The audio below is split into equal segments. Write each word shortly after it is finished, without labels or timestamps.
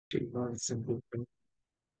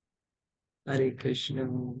Hare Krishna,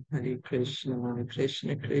 Hare Krishna,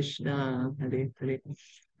 Krishna Krishna, Hare Hare,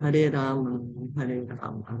 Hare Rama, Hare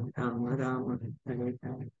Rama, Rama Rama, Hare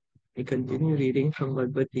Hare. We continue reading from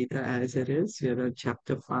Bhagavad Gita as it is. We are at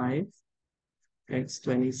chapter 5, text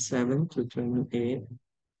 27 to 28.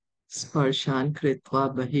 Sparshan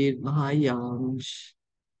Kritva Bahir Mahayansh.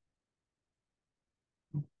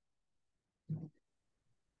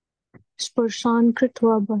 Sparshan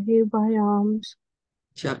Kritva Bahirbayam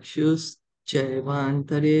Chakshus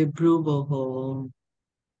Chaivantare Bhruvoho.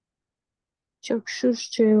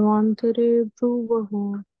 Chakshuschaivantare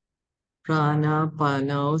Bhuvaho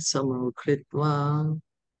Pranapano Samokritva.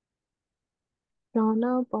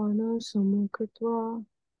 Pranapana Samukritva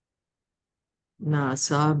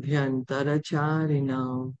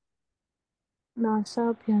Nasabhyantaracharina.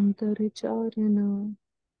 Nasabhyantaricarina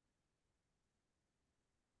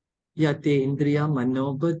Yatendriya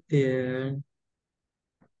Manobuddhir.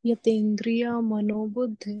 Yatendriya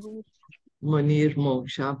Manobuddhir Munir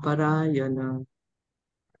Moksha Parayana.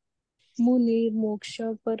 Munir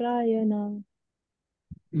Moksha Parayana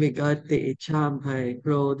Vigate Chabhai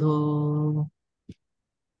Krodho.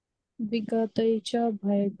 Vigataicha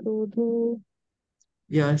Bhaikrodho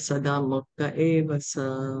Yasada Mukta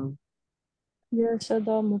Evasa.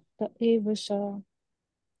 Yasada Mukta Evasa.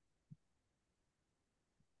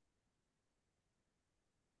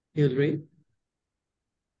 You'll read?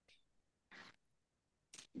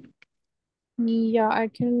 Yeah,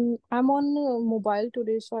 I'm on mobile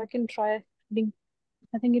today, so I can try reading.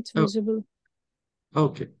 I think it's Oh, visible.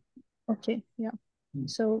 okay. Okay, yeah.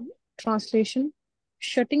 So, translation: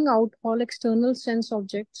 shutting out all external sense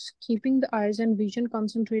objects, keeping the eyes and vision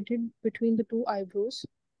concentrated between the two eyebrows,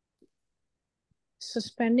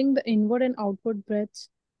 suspending the inward and outward breaths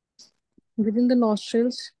within the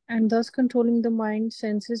nostrils, and thus controlling the mind,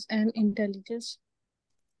 senses, and intelligence.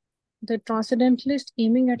 The transcendentalist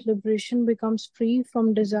aiming at liberation becomes free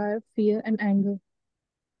from desire, fear, and anger.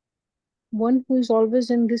 One who is always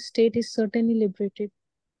in this state is certainly liberated.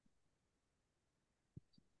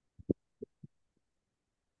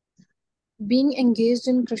 Being engaged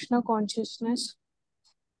in Krishna consciousness,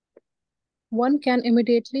 one can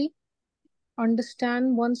immediately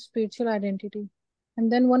understand one's spiritual identity,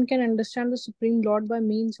 and then one can understand the Supreme Lord by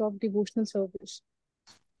means of devotional service.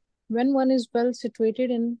 When one is well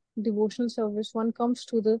situated in devotional service, one comes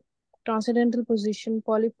to the transcendental position,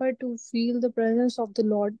 qualified to feel the presence of the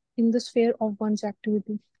Lord in the sphere of one's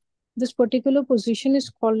activity. This particular position is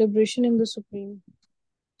called liberation in the Supreme.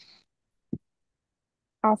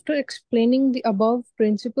 After explaining the above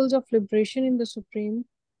principles of liberation in the Supreme,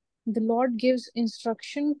 the Lord gives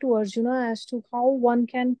instruction to Arjuna as to how one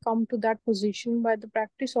can come to that position by the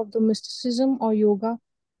practice of the mysticism or yoga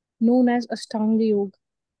known as Ashtanga Yoga,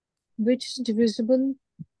 which is divisible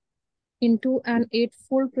into an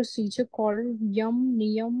eightfold procedure called Yam,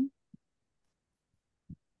 Niyam,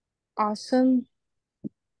 Asan,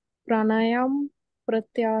 Pranayam,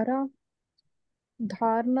 Pratyahara,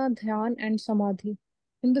 Dharana, Dhyan, and Samadhi.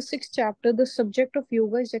 In the sixth chapter, the subject of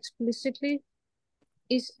yoga is explicitly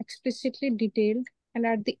detailed, and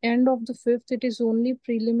at the end of the fifth, it is only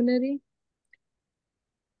preliminarily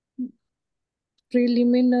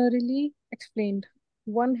explained.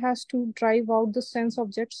 One has to drive out the sense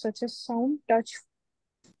objects such as sound, touch,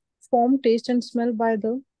 form, taste, and smell by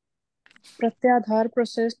the pratyadhar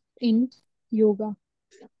process in yoga,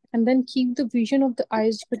 and then keep the vision of the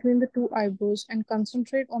eyes between the two eyebrows and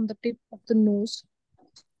concentrate on the tip of the nose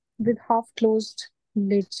with half closed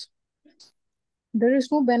lids. There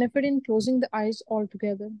is no benefit in closing the eyes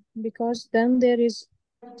altogether because then there is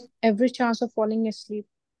every chance of falling asleep.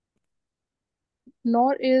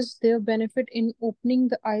 Nor is there benefit in opening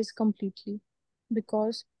the eyes completely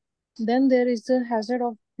because then there is the hazard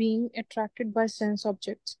of being attracted by sense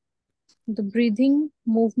objects. The breathing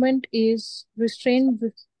movement is restrained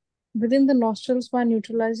within the nostrils by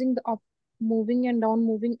neutralizing the up moving and down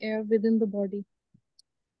moving air within the body.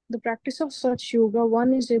 The practice of such yoga,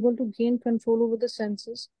 one is able to gain control over the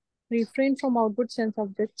senses, refrain from outward sense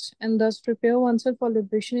objects, and thus prepare oneself for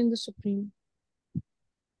liberation in the Supreme.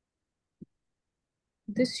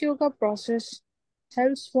 This yoga process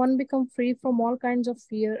helps one become free from all kinds of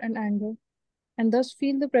fear and anger, and thus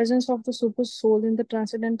feel the presence of the Super Soul in the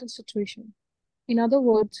transcendental situation. In other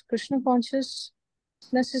words, Krishna consciousness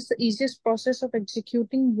is the easiest process of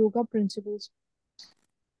executing yoga principles.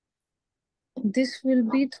 This will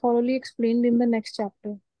be thoroughly explained in the next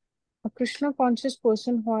chapter. A Krishna conscious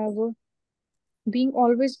person, however, being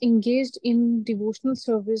always engaged in devotional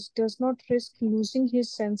service, does not risk losing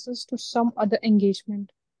his senses to some other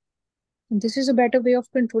engagement. This is a better way of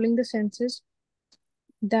controlling the senses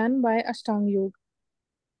than by Ashtanga Yoga.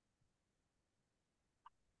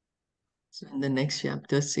 So in the next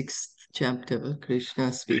chapter, sixth chapter,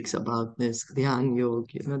 Krishna speaks about this Dhyan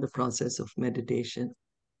Yoga, the process of meditation.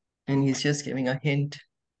 And he's just giving a hint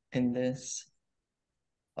in this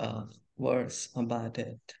verse about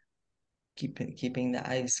it. Keeping the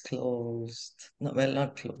eyes closed, no, well,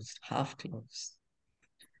 not closed, half closed,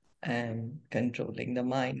 and controlling the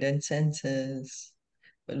mind and senses.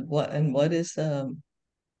 But what is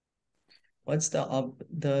what's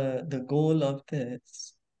the goal of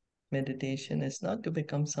this meditation is not to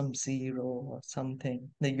become some zero or something.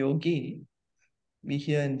 The yogi, we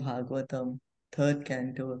hear in Bhagavatam, third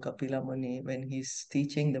canto, Kapila Muni, when he's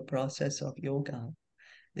teaching the process of yoga,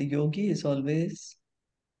 the yogi is always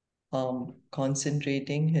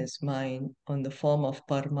concentrating his mind on the form of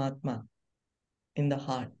Paramatma in the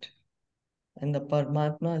heart. And the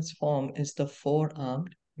Paramatma's form is the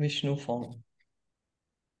four-armed Vishnu form.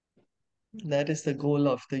 That is the goal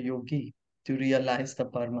of the yogi, to realize the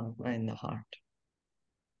Paramatma in the heart.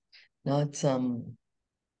 Not some,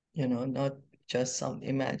 not just some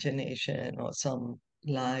imagination or some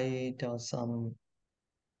light or some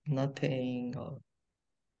nothing, or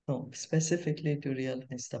no, specifically to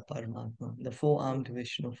realize the Paramatma, the four-armed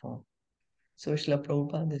Vishnu form. So Srila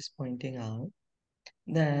Prabhupada is pointing out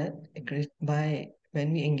that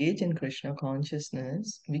when we engage in Krishna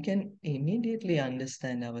consciousness, we can immediately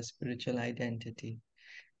understand our spiritual identity.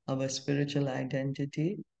 Our spiritual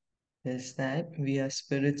identity is that we are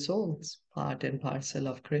spirit souls, part and parcel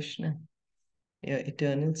of Krishna. We are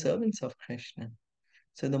eternal servants of Krishna.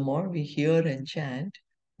 So the more we hear and chant,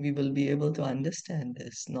 we will be able to understand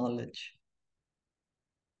this knowledge.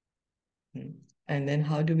 And then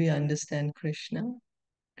how do we understand Krishna?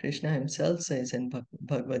 Krishna himself says in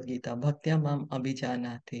Bhagavad Gita, Bhaktya mam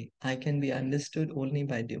abhijanate. I can be understood only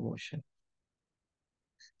by devotion.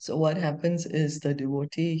 So what happens is the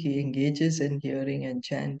devotee, he engages in hearing and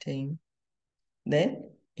chanting. Then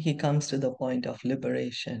he comes to the point of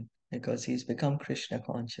liberation because he's become Krishna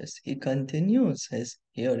conscious. He continues his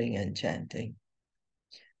hearing and chanting.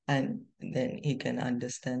 And then he can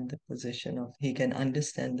understand he can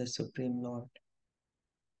understand the Supreme Lord.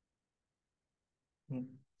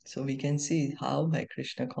 So we can see how by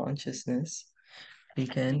Krishna consciousness, we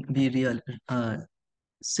can be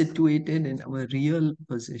situated in our real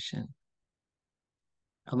position,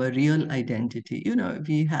 our real identity.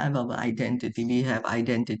 We have our identity, we have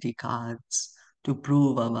identity cards to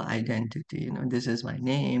prove our identity. This is my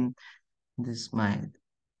name, this is my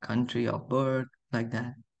country of birth, like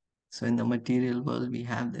that. So in the material world, we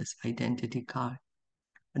have this identity card,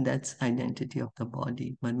 and that's identity of the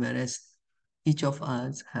body. But whereas each of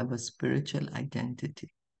us have a spiritual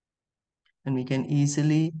identity, and we can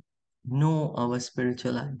easily know our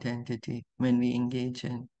spiritual identity when we engage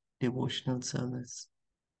in devotional service,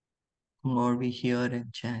 or we hear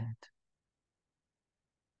and chant.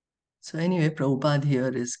 So anyway, Prabhupada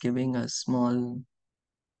here is giving a small,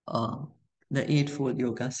 the Eightfold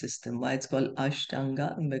Yoga system. Why it's called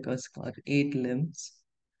Ashtanga? Because it's got 8 limbs,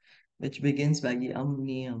 which begins by Yam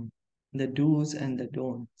Niyam, the do's and the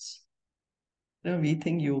don'ts. We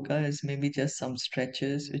think yoga is maybe just some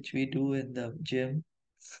stretches which we do in the gym.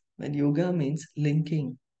 But yoga means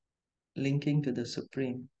linking to the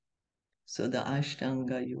Supreme. So the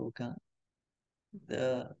Ashtanga Yoga,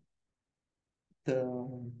 the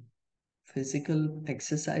the physical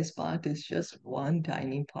exercise part is just one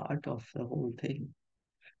tiny part of the whole thing.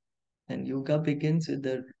 And yoga begins with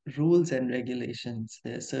the rules and regulations.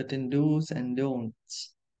 There are certain do's and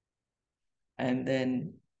don'ts. And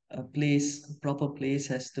then a proper place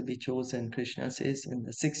has to be chosen. Krishna says in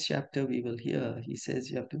the 6th chapter, we will hear, he says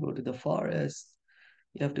you have to go to the forest,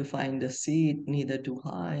 you have to find a seat neither too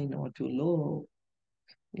high nor too low.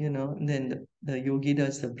 Then the yogi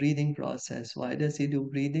does the breathing process. Why does he do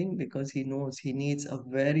breathing? Because he knows he needs a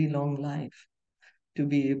very long life to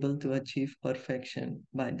be able to achieve perfection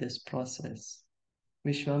by this process.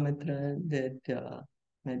 Vishwamitra did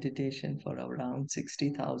meditation for around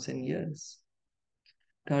 60,000 years.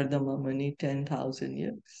 Kardama Muni, 10,000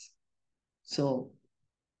 years. So,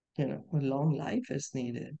 a long life is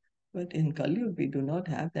needed. But in Kali Yuga, we do not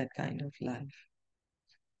have that kind of life.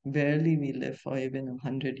 Barely we live for even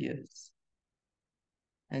 100 years.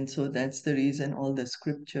 And so that's the reason all the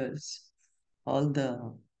scriptures, all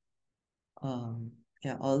the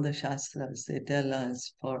all the shastras, they tell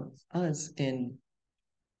us for us in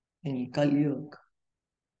Kali Yuga,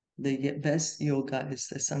 the best yoga is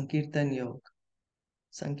the Sankirtan Yoga.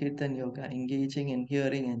 Sankirtan Yoga, engaging in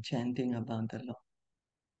hearing and chanting about the Lord.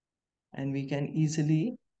 And we can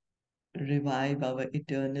easily revive our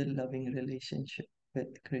eternal loving relationship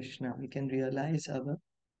with Krishna. We can realize our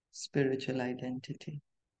spiritual identity.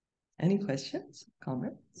 Any questions,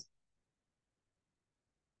 comments?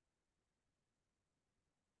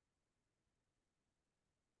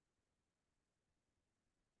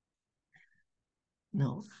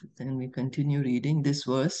 No. Then we continue reading this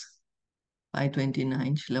verse.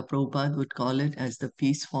 529, Srila Prabhupada would call it as the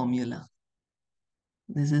peace formula.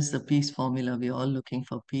 This is the peace formula. We're all looking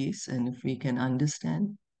for peace, and if we can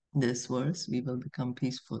understand this verse, we will become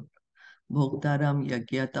peaceful. Bhoktaram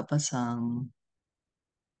yagya tapasam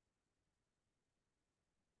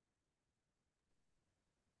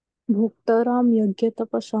Bhoktaram yagya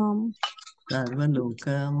tapasam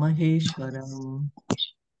sarvaloka maheshwaram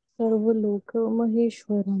sarvaloka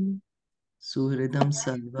maheshwaram suhridam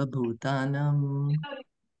sarvabhutanam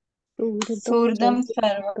suhritam Surdam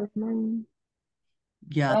Sarva sarvabhutanam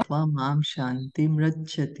gyatva mam shantim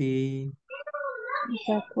rachyate.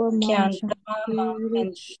 Tatva mam Kyantamam shanti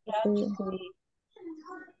richyate. Mantrasuri.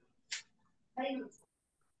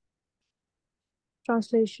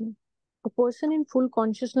 Translation. A person in full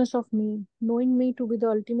consciousness of me, knowing me to be the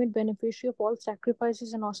ultimate beneficiary of all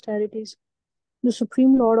sacrifices and austerities, the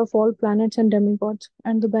supreme lord of all planets and demigods,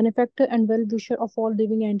 and the benefactor and well-wisher of all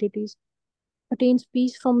living entities, attains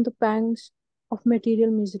peace from the pangs of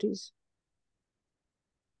material miseries.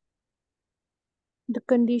 The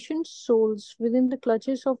conditioned souls within the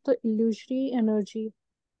clutches of the illusory energy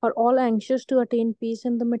are all anxious to attain peace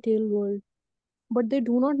in the material world, but they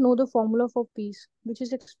do not know the formula for peace, which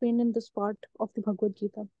is explained in this part of the Bhagavad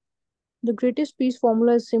Gita. The greatest peace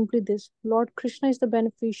formula is simply this: Lord Krishna is the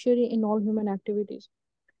beneficiary in all human activities.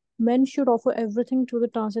 Men should offer everything to the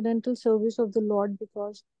transcendental service of the Lord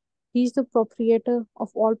because he is the proprietor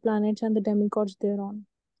of all planets and the demigods thereon.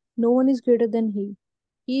 No one is greater than he.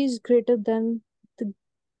 He is greater than the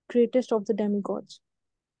greatest of the demigods.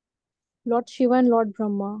 Lord Shiva and Lord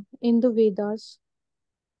Brahma in the Vedas,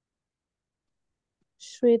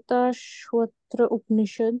 Shvetashvatra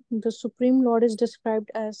Upanishad, the Supreme Lord is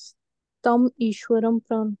described as Tam Ishwaram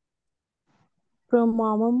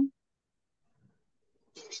Pramamam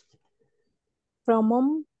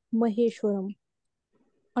Pramam Maheshwaram.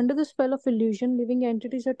 Under the spell of illusion, living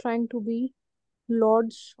entities are trying to be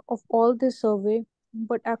lords of all they survey,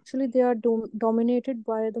 but actually they are dominated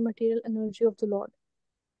by the material energy of the Lord.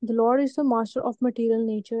 The Lord is the master of material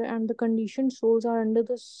nature, and the conditioned souls are under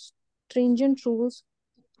the stringent rules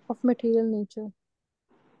of material nature.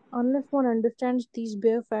 Unless one understands these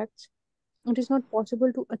bare facts, it is not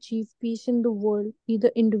possible to achieve peace in the world, either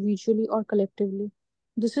individually or collectively.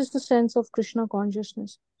 This is the sense of Krishna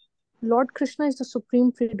consciousness. Lord Krishna is the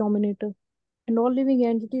supreme predominator, and all living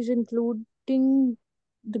entities, including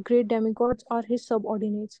the great demigods, are his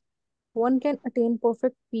subordinates. One can attain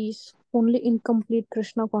perfect peace only in complete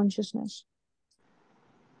Krishna consciousness.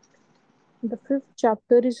 The fifth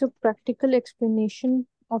chapter is a practical explanation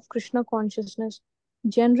of Krishna consciousness,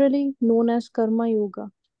 generally known as Karma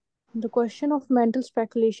Yoga. The question of mental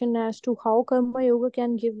speculation as to how Karma Yoga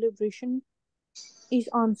can give liberation is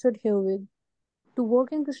answered herewith. To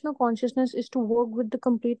work in Krishna consciousness is to work with the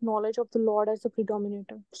complete knowledge of the Lord as the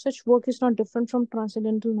predominator. Such work is not different from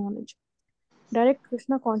transcendental knowledge. Direct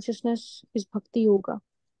Krishna consciousness is Bhakti Yoga,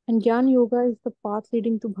 and Jnana Yoga is the path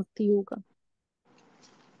leading to Bhakti Yoga.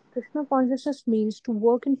 Krishna consciousness means to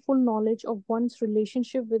work in full knowledge of one's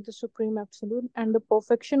relationship with the Supreme Absolute, and the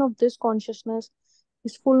perfection of this consciousness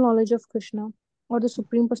is full knowledge of Krishna, or the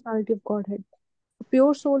Supreme Personality of Godhead. A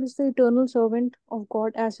pure soul is the eternal servant of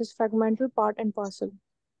God as his fragmental part and parcel.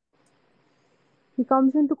 He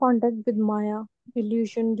comes into contact with Maya,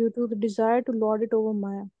 illusion, due to the desire to lord it over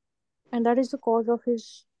Maya, and that is the cause of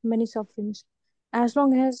his many sufferings. As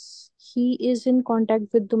long as he is in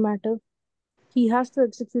contact with the matter, he has to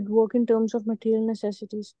execute work in terms of material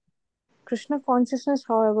necessities. Krishna consciousness,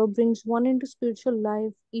 however, brings one into spiritual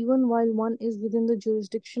life even while one is within the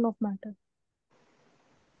jurisdiction of matter.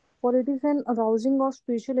 For it is an arousing of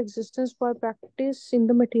spiritual existence by practice in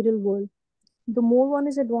the material world. The more one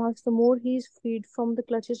is advanced, the more he is freed from the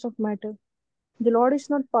clutches of matter. The Lord is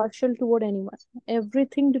not partial toward anyone.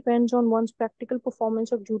 Everything depends on one's practical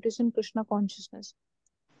performance of duties in Krishna consciousness,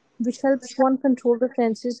 which helps one control the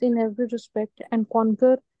senses in every respect and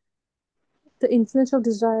conquer the influence of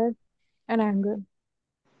desire and anger.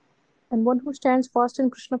 And one who stands fast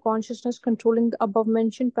in Krishna consciousness, controlling the above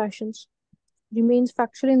mentioned passions, remains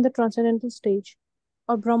factually in the transcendental stage,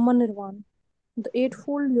 or Brahma Nirvana. The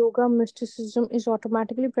Eightfold Yoga mysticism is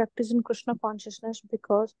automatically practiced in Krishna consciousness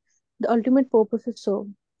because the ultimate purpose is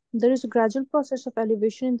served. There is a gradual process of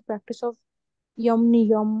elevation in the practice of Yam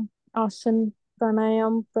Niyam, Asan,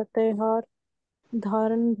 pranayam, pratyahar,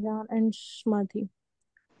 dharan, dhyan, and samadhi.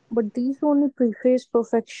 But these only preface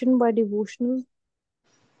perfection by devotional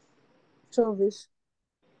service,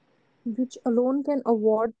 which alone can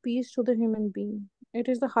award peace to the human being. It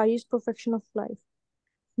is the highest perfection of life.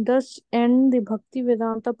 Thus end the Bhakti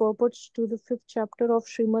Vedanta purports to the fifth chapter of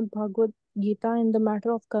Srimad Bhagavad Gita in the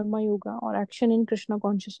matter of Karma Yoga or action in Krishna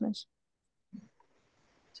consciousness.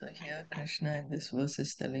 So here Krishna in this verse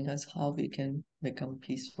is telling us how we can become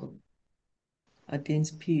peaceful,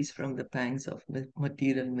 attains peace from the pangs of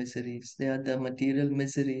material miseries. They are the material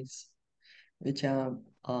miseries which are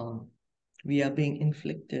we are being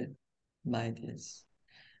inflicted by this,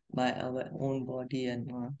 by our own body and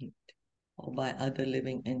mind, or by other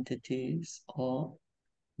living entities, or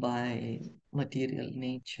by material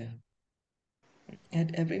nature.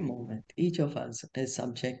 At every moment, each of us is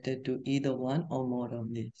subjected to either one or more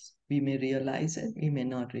of these. We may realize it, we may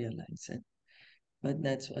not realize it, but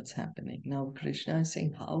that's what's happening. Now, Krishna is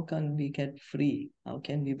saying, how can we get free? How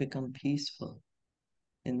can we become peaceful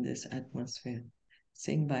in this atmosphere?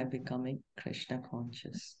 Saying by becoming Krishna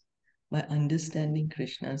conscious, by understanding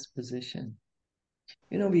Krishna's position.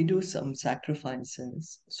 We do some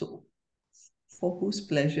sacrifices. So, for whose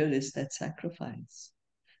pleasure is that sacrifice?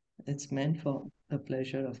 It's meant for the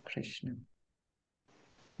pleasure of Krishna.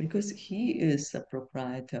 Because he is the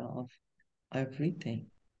proprietor of everything.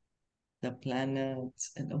 The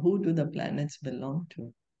planets, and who do the planets belong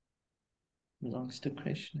to? Belongs to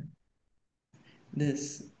Krishna.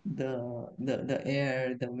 The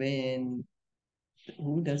air, the wind,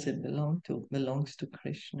 who does it belong to? Belongs to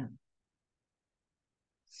Krishna.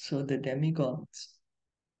 So the demigods,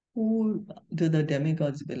 who do the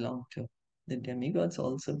demigods belong to? The demigods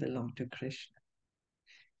also belong to Krishna.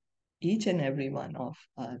 Each and every one of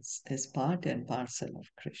us is part and parcel of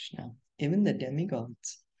Krishna. Even the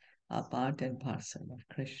demigods are part and parcel of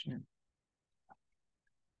Krishna.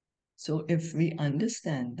 So if we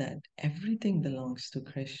understand that everything belongs to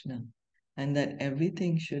Krishna and that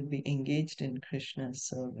everything should be engaged in Krishna's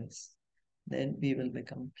service, then we will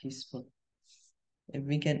become peaceful. If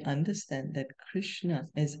we can understand that Krishna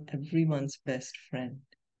is everyone's best friend,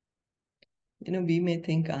 we may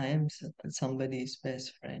think I am somebody's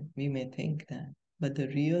best friend. We may think that. But the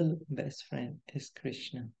real best friend is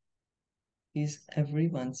Krishna. He's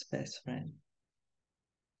everyone's best friend.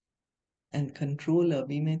 And controller,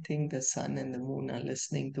 we may think the sun and the moon are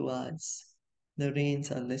listening to us. The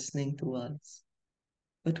rains are listening to us.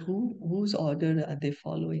 But whose order are they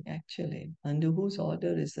following actually? Under whose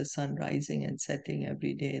order is the sun rising and setting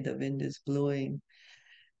every day? The wind is blowing.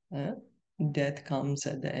 Death comes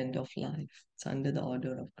at the end of life. It's under the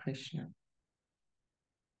order of Krishna.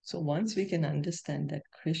 So once we can understand that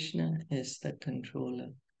Krishna is the controller,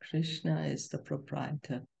 Krishna is the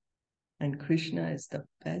proprietor, and Krishna is the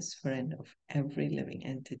best friend of every living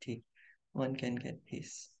entity, one can get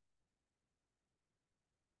peace.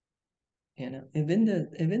 Even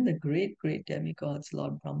the great demigods,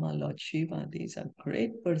 Lord Brahma, Lord Shiva, these are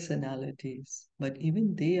great personalities, but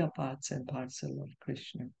even they are parts and parcel of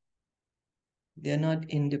Krishna. They are not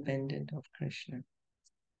independent of Krishna.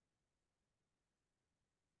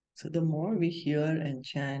 So the more we hear and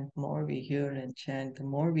chant, the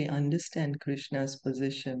more we understand Krishna's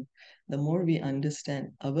position, the more we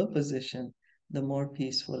understand our position, the more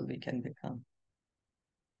peaceful we can become.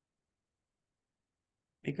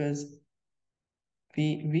 Because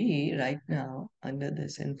we right now, under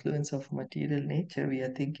this influence of material nature, we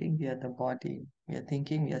are thinking we are the body. We are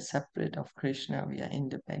thinking we are separate of Krishna. We are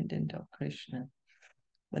independent of Krishna.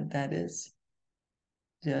 But that is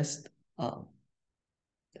just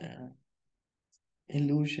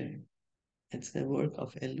illusion. It's the work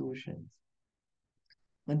of illusion.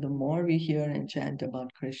 But the more we hear and chant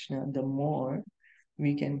about Krishna, the more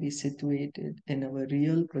we can be situated in our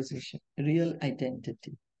real position, real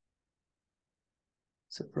identity.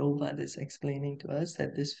 So Prabhupada is explaining to us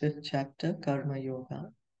that this fifth chapter, Karma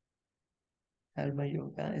Yoga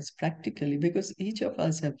is practically, because each of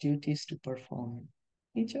us have duties to perform.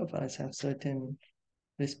 Each of us have certain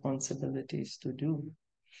responsibilities to do.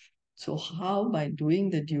 So how, by doing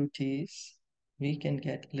the duties, we can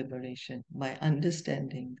get liberation? By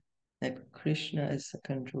understanding that Krishna is the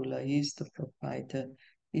controller, he's the proprietor,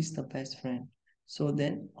 he's the best friend. So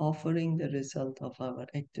then offering the result of our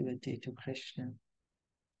activity to Krishna,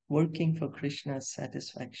 working for Krishna's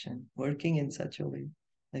satisfaction, working in such a way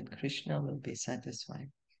that Krishna will be satisfied.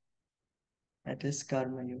 That is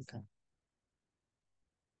Karma Yoga.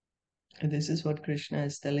 And this is what Krishna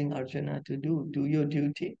is telling Arjuna to do. Do your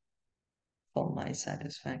duty for my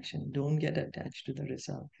satisfaction. Don't get attached to the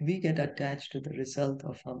result. We get attached to the result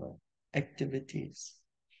of our activities.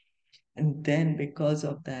 And then because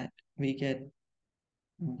of that, we get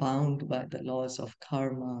bound by the laws of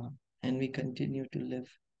karma and we continue to live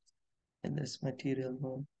in this material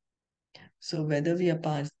world. So whether we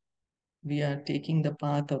are taking the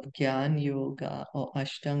path of Jnana Yoga or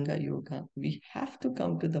Ashtanga Yoga, we have to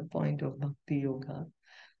come to the point of Bhakti Yoga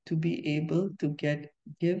to be able to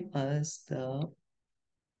give us the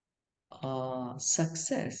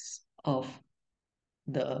success of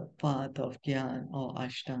the path of Jnana or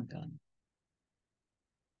Ashtanga.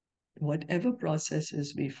 Whatever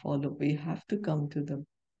processes we follow, we have to come to the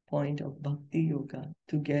point of Bhakti Yoga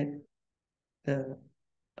to get the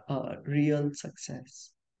real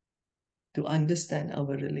success, to understand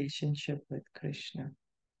our relationship with Krishna,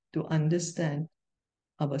 to understand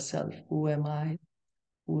ourselves. Who am I?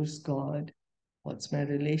 Who's God? What's my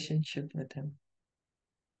relationship with Him?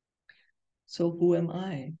 So, who am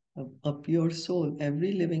I? A pure soul.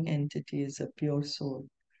 Every living entity is a pure soul,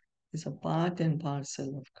 is a part and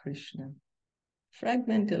parcel of Krishna,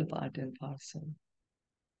 fragmental part and parcel.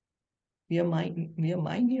 We are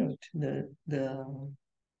minute. The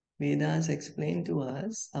Vedas explain to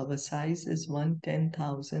us our size is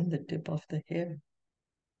 1/10,000, the tip of the hair.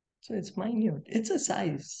 So it's minute. It's a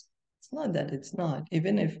size. It's not that it's not.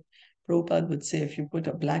 Even if Prabhupada would say if you put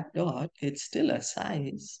a black dot, it's still a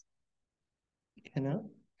size, you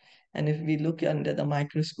know. And if we look under the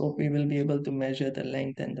microscope, we will be able to measure the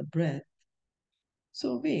length and the breadth.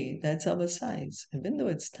 So that's our size. Even though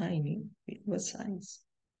it's tiny, we have a size.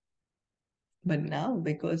 But now,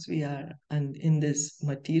 because we are in this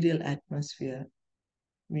material atmosphere,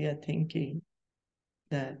 we are thinking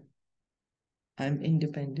that I'm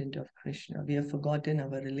independent of Krishna. We have forgotten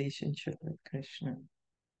our relationship with Krishna.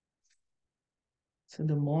 So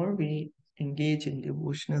the more we engage in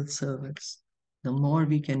devotional service, the more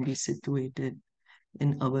we can be situated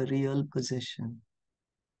in our real position.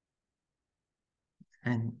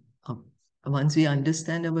 And once we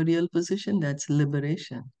understand our real position, that's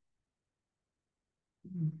liberation.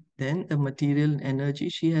 Then the material energy,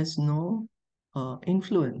 she has no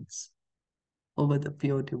influence over the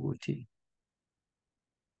pure devotee.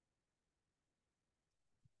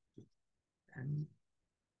 And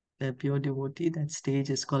the pure devotee, that stage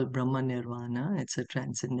is called Brahma Nirvana. It's a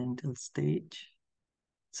transcendental stage.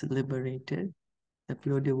 It's liberated. The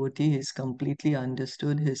pure devotee is completely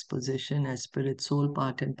understood his position as spirit, soul,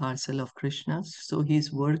 part and parcel of Krishna. So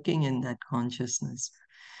he's working in that consciousness.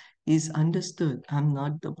 He's understood, I'm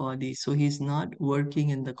not the body. So he's not working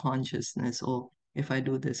in the consciousness, oh, if I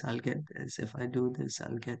do this, I'll get this. If I do this,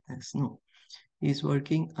 I'll get this. No. He's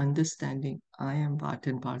working, understanding, I am part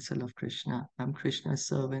and parcel of Krishna. I'm Krishna's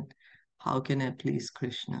servant. How can I please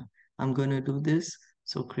Krishna? I'm going to do this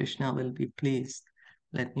so Krishna will be pleased.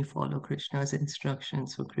 Let me follow Krishna's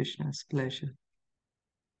instructions for Krishna's pleasure.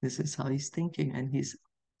 This is how he's thinking, and he's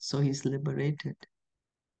liberated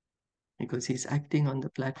because he's acting on the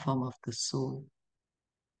platform of the soul.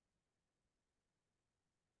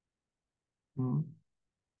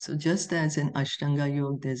 So just as in Ashtanga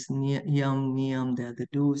Yoga, there's yam, niyam, there are the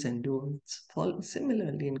do's and don'ts.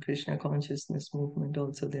 Similarly, in Krishna consciousness movement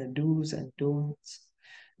also, there are do's and don'ts.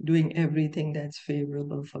 Doing everything that's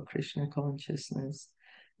favorable for Krishna consciousness.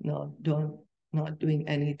 Not doing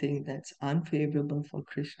anything that's unfavorable for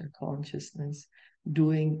Krishna consciousness.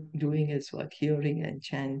 Doing is what? Hearing and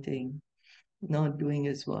chanting. Not doing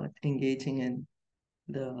is what? Not engaging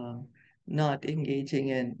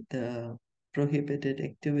in the prohibited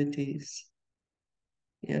activities,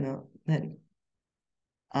 then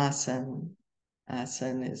asan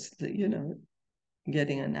is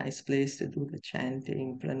getting a nice place to do the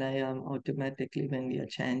chanting. Pranayam, automatically when we are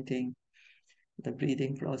chanting, the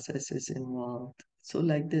breathing process is involved. So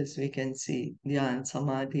like this, we can see dhyan,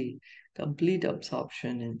 samadhi, complete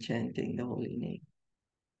absorption in chanting the holy name.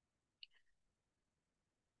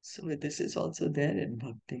 So this is also there in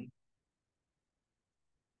bhakti.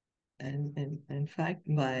 And in fact,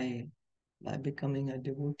 by becoming a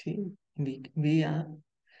devotee, we are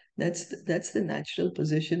that's the natural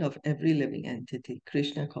position of every living entity,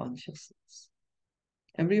 Krishna consciousness.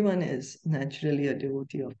 Everyone is naturally a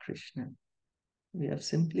devotee of Krishna. We have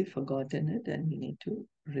simply forgotten it and we need to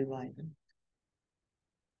revive it.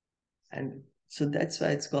 And so that's why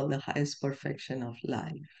it's called the highest perfection of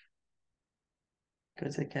life,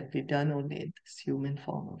 because it can be done only in this human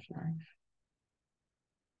form of life.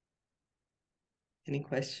 Any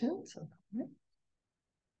questions or comments?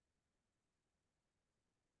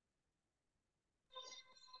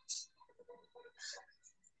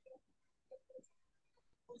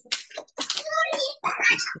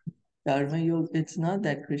 Karma Yoga, it's not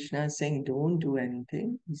that Krishna is saying don't do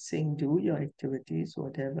anything. He's saying do your activities,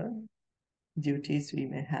 whatever duties we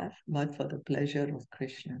may have, but for the pleasure of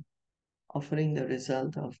Krishna, offering the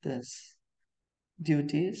result of this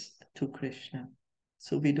duties to Krishna.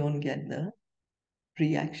 So we don't get the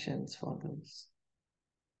reactions for those.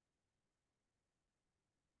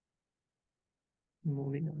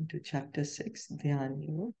 Moving on to chapter 6, Dhyan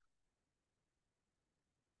Yoga.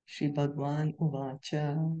 Shri Bhagwan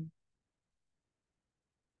Uvacha.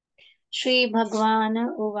 Shri Bhagwan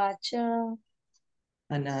Uvacha.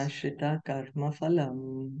 Anashrita Karma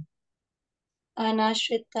Phalam.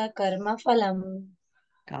 Anashrita Karma Phalam.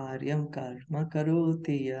 Karyam Karma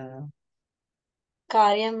Karotiya.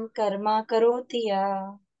 Karyam Karma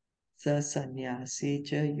Karotiya. Sa Sannyasi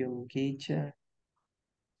Cha Yogi Cha.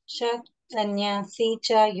 Shat Sannyasi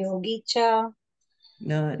Cha Yogi Cha.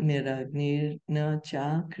 Na Niragnir Na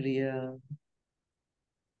Chakriya.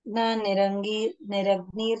 Na Niragnir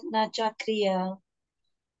Na Chakriya.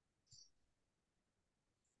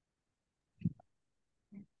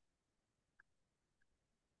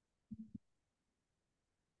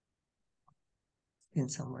 Can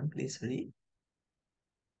someone please read?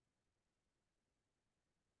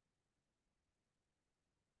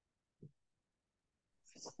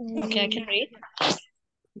 Okay, I can read.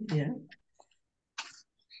 Yeah.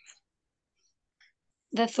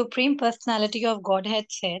 The Supreme Personality of Godhead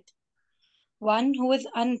said, one who is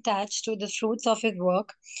unattached to the fruits of his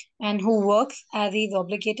work and who works as he is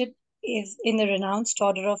obligated is in the renounced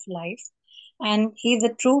order of life, and he is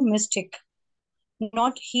a true mystic,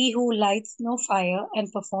 not he who lights no fire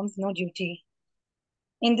and performs no duty.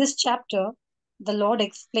 In this chapter, the Lord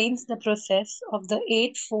explains the process of the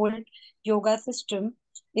eightfold yoga system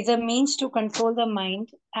is a means to control the mind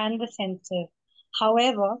and the senses.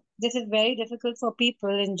 However, this is very difficult for people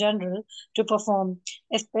in general to perform,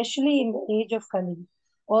 especially in the age of Kali.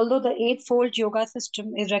 Although the eightfold yoga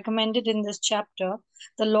system is recommended in this chapter,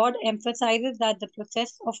 the Lord emphasizes that the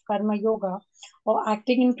process of karma yoga or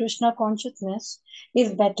acting in Krishna consciousness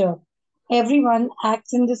is better. Everyone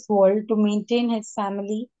acts in this world to maintain his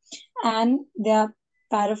family and their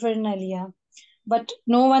paraphernalia, but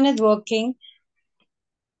no one is working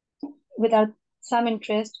without some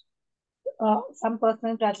interest, some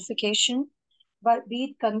personal gratification, but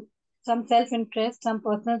be it some self-interest, some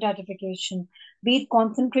personal gratification, be it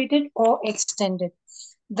concentrated or extended.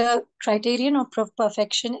 The criterion of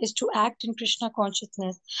perfection is to act in Krishna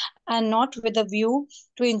consciousness and not with a view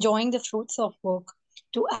to enjoying the fruits of work.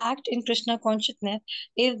 To act in Krishna consciousness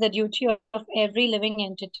is the duty of every living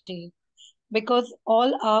entity because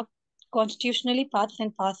all are constitutionally parts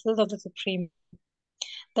and parcels of the Supreme.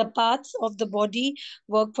 The parts of the body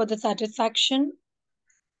work for the satisfaction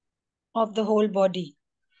of the whole body.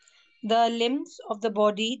 The limbs of the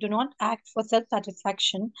body do not act for self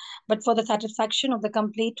satisfaction, but for the satisfaction of the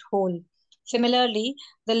complete whole. Similarly,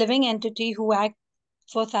 the living entity who acts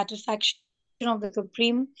for satisfaction of the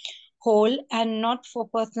supreme whole and not for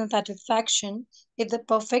personal satisfaction is the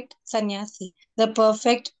perfect sannyasi, the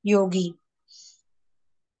perfect yogi.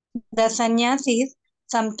 The sannyasis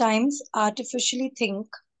sometimes artificially think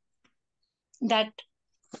that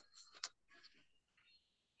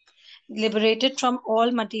liberated from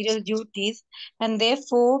all material duties, and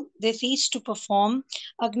therefore they cease to perform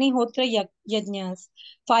Agnihotra yajnas,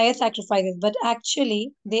 fire sacrifices. But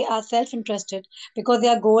actually, they are self interested because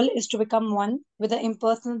their goal is to become one with the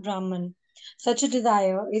impersonal Brahman. Such a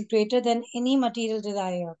desire is greater than any material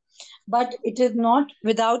desire, but it is not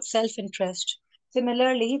without self interest.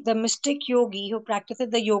 Similarly, the mystic yogi who practices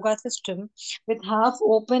the yoga system with half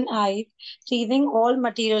open eyes, ceasing all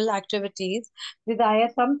material activities,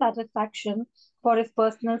 desires some satisfaction for his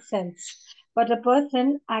personal sense. But a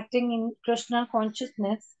person acting in Krishna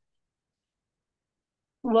consciousness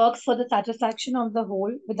works for the satisfaction of the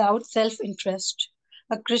whole without self interest.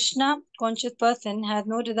 A Krishna conscious person has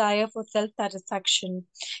no desire for self satisfaction.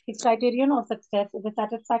 His criterion of success is the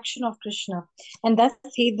satisfaction of Krishna, and thus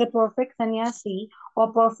he is the perfect sannyasi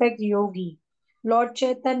or perfect yogi. Lord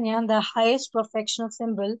Chaitanya, the highest perfectional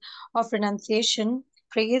symbol of renunciation,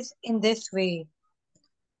 prays in this way.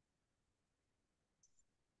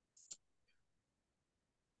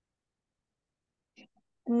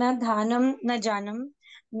 न धानम न जानम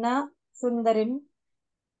न सुंदरिम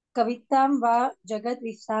कवितां वा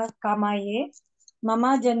जगद्विसा कामाये मम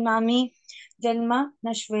जन्मामि जन्म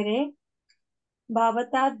नश्वरे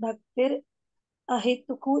भावतात् भक्तिर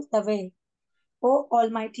अहेतुकु तवे. O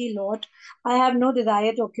Almighty Lord, I have no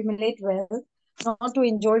desire to accumulate wealth, nor to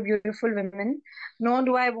enjoy beautiful women, nor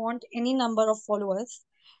do I want any number of followers.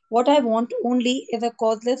 What I want only is a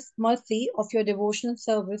causeless mercy of your devotional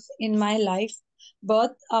service in my life,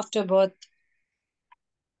 birth after birth.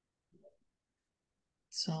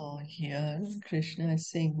 So here Krishna is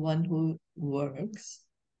saying one who works.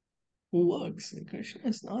 Krishna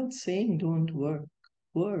is not saying don't work.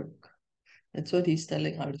 Work. That's what he's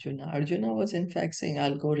telling Arjuna. Arjuna was in fact saying,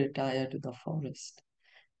 I'll go retire to the forest.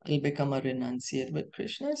 I'll become a renunciate. But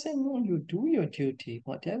Krishna is saying, no, you do your duty.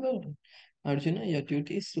 Whatever. Arjuna, your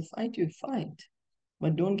duty is to fight, you fight.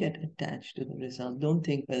 But don't get attached to the result. Don't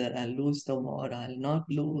think whether I'll lose the war, I'll not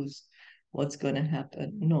lose, what's going to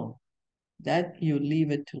happen. No, that you leave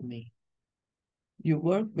it to me. You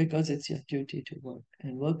work because it's your duty to work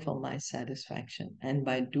and work for my satisfaction. And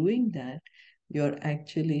by doing that, you're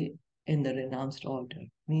actually in the renounced order.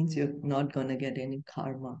 Means you're not going to get any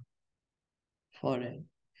karma for it.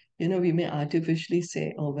 We may artificially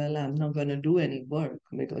say, oh, well, I'm not going to do any work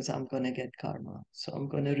because I'm going to get karma. So I'm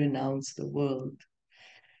going to renounce the world.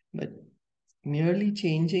 But merely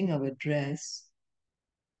changing our dress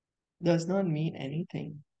does not mean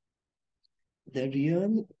anything. Because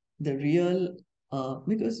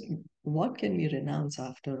what can we renounce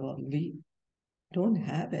after all? We don't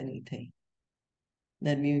have anything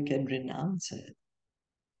that we can renounce it.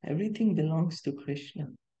 Everything belongs to Krishna.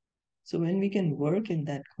 So when we can work in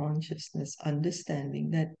that consciousness, understanding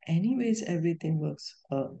that anyways everything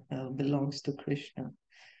belongs to Krishna.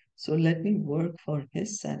 So let me work for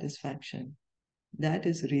his satisfaction. That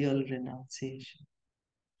is real renunciation.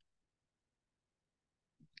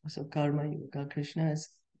 So Karma Yoga, Krishna is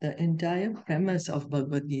the entire premise of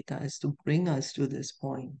Bhagavad Gita is to bring us to this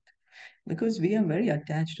point. Because we are very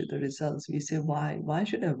attached to the results. We say, why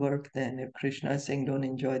should I work then if Krishna is saying don't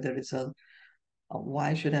enjoy the result?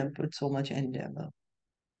 Why should I put so much endeavor?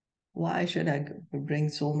 Why should I bring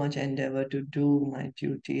so much endeavor to do my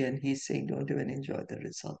duty? And he's saying don't even enjoy the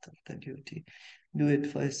result of the duty. Do it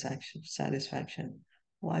for his satisfaction.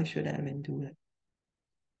 Why should I even do it?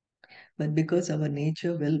 But because our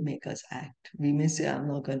nature will make us act, we may say, I'm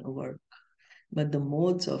not going to work. But the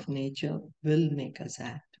modes of nature will make us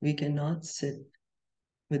act. We cannot sit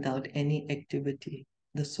without any activity.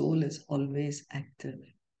 The soul is always active.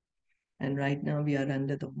 And right now we are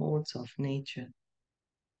under the modes of nature.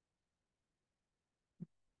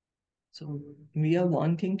 So we are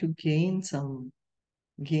wanting to gain some,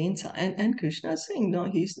 and Krishna is saying, no,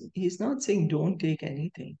 he's not saying don't take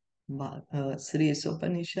anything. But Sri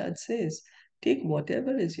Upanishad says, take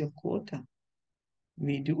whatever is your quota.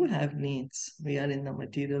 We do have needs. We are in the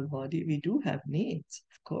material body. We do have needs,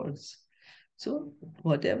 of course. So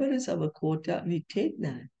whatever is our quota, we take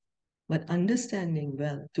that. But understanding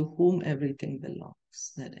well to whom everything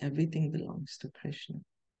belongs, that everything belongs to Krishna.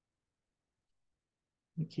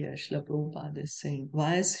 Here, Srila Prabhupada is saying,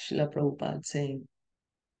 why is Srila Prabhupada saying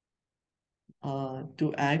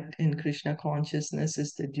to act in Krishna consciousness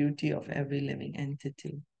is the duty of every living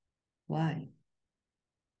entity? Why?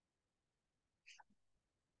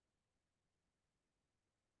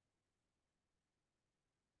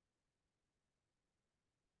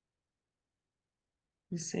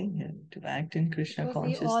 He's saying here, to act in Krishna Because we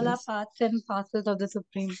consciousness. all are parts and parcels of the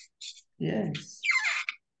Supreme. Yes.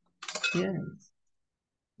 Yes.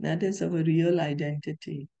 That is our real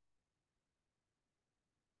identity.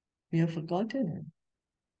 We have forgotten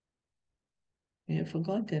it. We have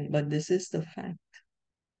forgotten, but this is the fact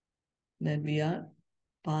that we are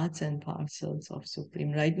parts and parcels of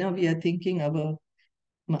Supreme. Right now, we are thinking our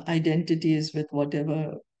identity is with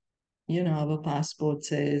whatever, our passport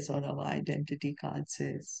says or our identity card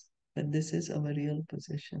says. But this is our real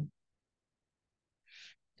position.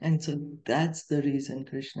 And so that's the reason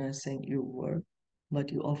Krishna is saying you work,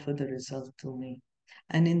 but you offer the result to me.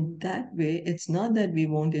 And in that way, it's not that we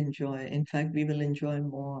won't enjoy. In fact, we will enjoy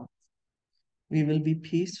more. We will be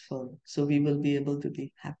peaceful, so we will be able to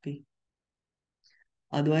be happy.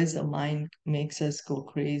 Otherwise, the mind makes us go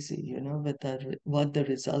crazy, with what the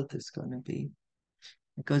result is going to be,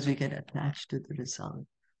 because we get attached to the result.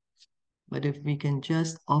 But if we can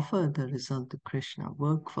just offer the result to Krishna,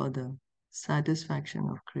 work for the satisfaction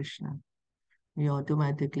of Krishna, we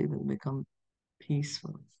automatically will become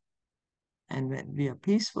peaceful. And when we are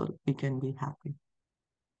peaceful, we can be happy.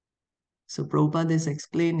 So Prabhupada is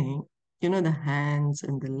explaining, the hands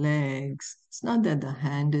and the legs. It's not that the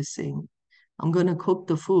hand is saying, I'm going to cook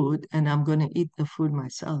the food and I'm going to eat the food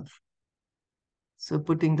myself. So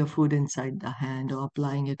putting the food inside the hand or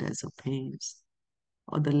applying it as a paste.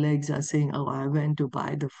 Or the legs are saying, oh, I went to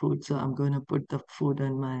buy the food, so I'm going to put the food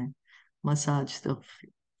on massage the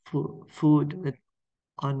food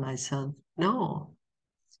on myself. No,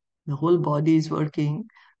 the whole body is working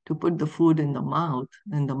to put the food in the mouth,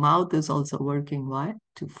 and the mouth is also working. Why?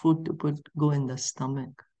 To food to go in the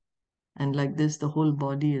stomach. And like this, the whole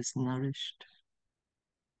body is nourished.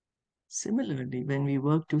 Similarly, when we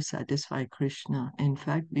work to satisfy Krishna, in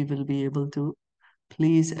fact, we will be able to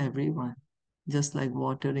please everyone, just like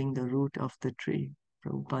watering the root of the tree.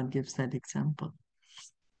 Prabhupada gives that example.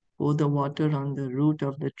 Pour the water on the root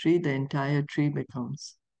of the tree, the entire tree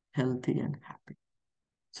becomes healthy and happy.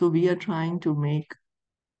 So we are trying to make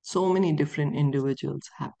so many different individuals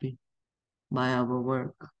happy by our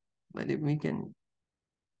work. But if we can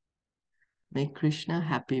make Krishna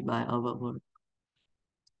happy by our work,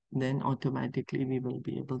 then automatically we will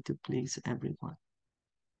be able to please everyone.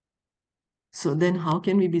 So then how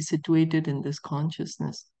can we be situated in this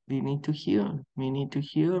consciousness? We need to hear. We need to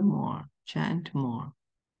hear more, chant more.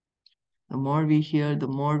 The more we hear, the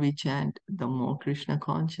more we chant, the more Krishna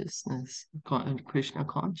consciousness, Krishna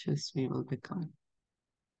conscious we will become.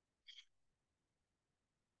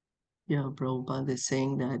 Yeah, Prabhupada is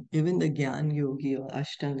saying that even the Gyan Yogi or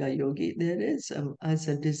Ashtanga Yogi, there is as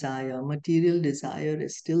a desire, material desire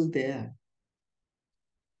is still there.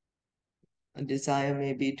 A desire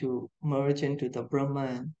may be to merge into the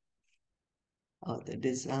Brahman, or the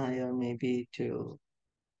desire may be to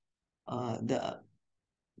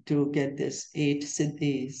get this 8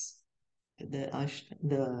 siddhis.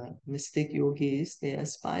 The mystic yogis, they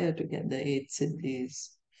aspire to get the 8 siddhis.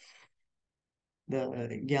 The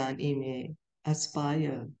Jnani may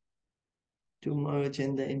aspire to merge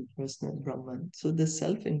in the impersonal Brahman. So the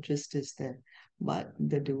self-interest is there. But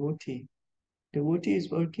the devotee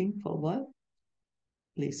is working for what?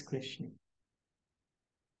 Please Krishna.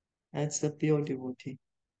 That's the pure devotee.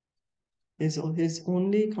 His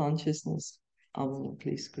only consciousness, I want to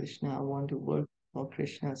please Krishna, I want to work for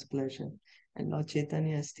Krishna's pleasure. And Lord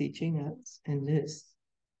Chaitanya is teaching us in his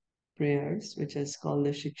prayers, which is called the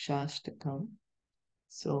Shikshashtakam.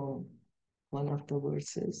 So one of the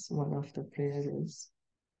verses, one of the prayers is,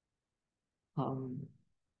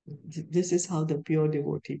 this is how the pure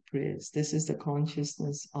devotee prays. This is the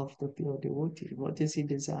consciousness of the pure devotee. What is he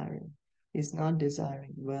desiring? He's not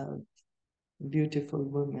desiring wealth, beautiful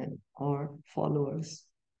women, or followers.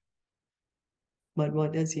 But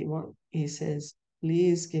what does he want? He says,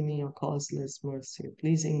 please give me your causeless mercy.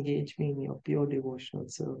 Please engage me in your pure devotional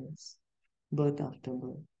service, birth after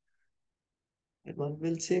birth. But one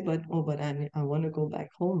will say, but I want to go back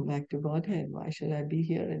home, back to Godhead. Why should I be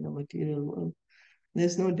here in the material world?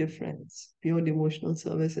 There's no difference. Pure devotional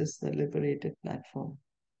service is the liberated platform.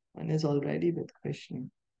 One is already with Krishna.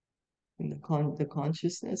 In the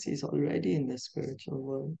consciousness, he's already in the spiritual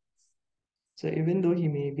world. So even though he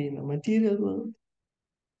may be in the material world,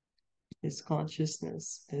 his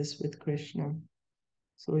consciousness is with Krishna.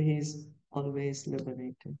 So he's always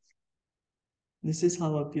liberated. This is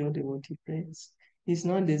how a pure devotee prays. He's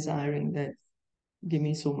not desiring that, give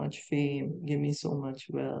me so much fame, give me so much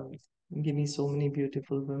wealth, give me so many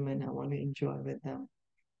beautiful women, I want to enjoy with them.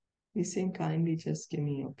 He's saying, kindly just give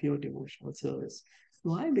me a pure devotional service.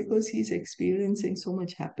 Why? Because he's experiencing so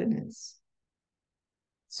much happiness,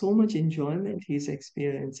 so much enjoyment he's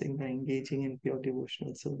experiencing by engaging in pure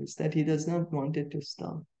devotional service that he does not want it to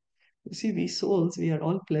stop. You see, we souls, we are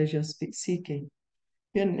all pleasure seeking.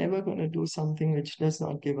 We are never going to do something which does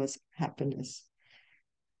not give us happiness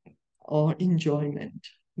or enjoyment.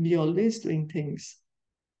 We are always doing things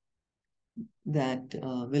that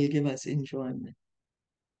will give us enjoyment.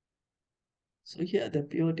 So here the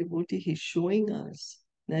pure devotee, he's showing us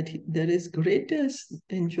that there is greatest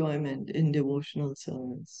enjoyment in devotional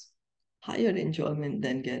service. Higher enjoyment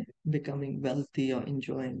than becoming wealthy or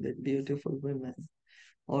enjoying with beautiful women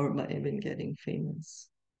or by even getting famous.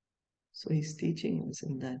 So he's teaching us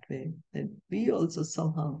in that way that we also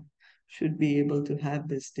somehow should be able to have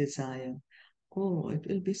this desire. Oh, it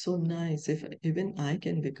will be so nice if even I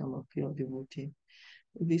can become a pure devotee.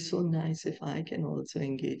 It will be so nice if I can also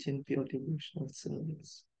engage in pure devotional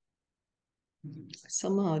service.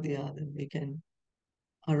 Somehow or the other, we can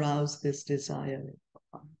arouse this desire.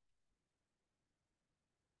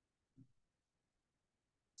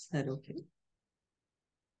 Is that okay?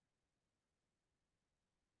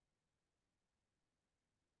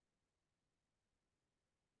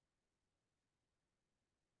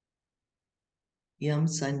 Yam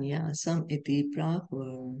sanyasam iti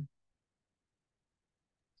prahu.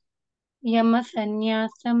 Yama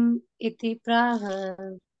sannyasam iti praha.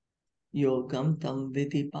 Yogam tam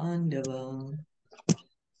vidhi pandava.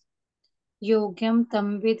 Yogyam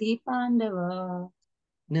tam vidhi pandava.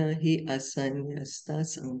 Nahi asanyasta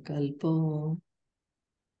sankalpo.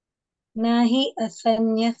 Nahi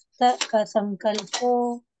asanyasta ka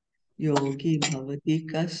sankalpo. Yogi bhavati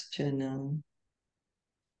kaschana.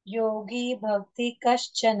 Yogi bhakti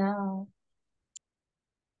kaschana.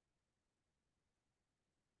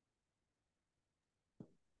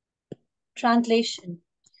 Translation.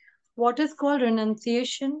 What is called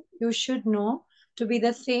renunciation, you should know to be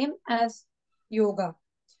the same as yoga,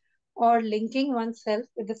 or linking oneself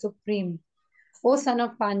with the Supreme. O son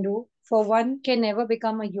of Pandu, for one can never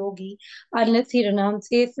become a yogi unless he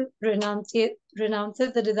renounces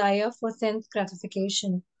the desire for sense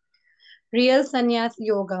gratification. Real sannyas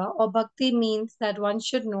yoga or bhakti means that one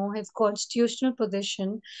should know his constitutional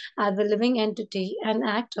position as a living entity and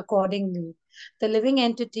act accordingly. The living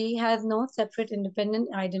entity has no separate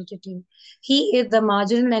independent identity. He is the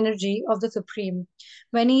marginal energy of the Supreme.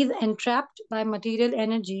 When he is entrapped by material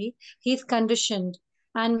energy, he is conditioned.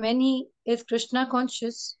 And when he is Krishna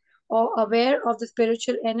conscious or aware of the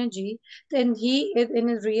spiritual energy, then he is in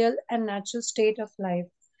his real and natural state of life.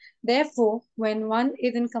 Therefore, when one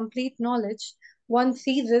is in complete knowledge, one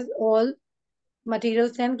ceases all material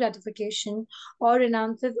sense gratification or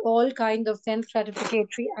renounces all kinds of sense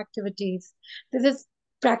gratificatory activities. This is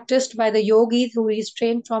practiced by the yogis who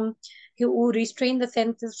restrain the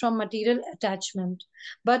senses from material attachment.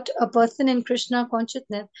 But a person in Krishna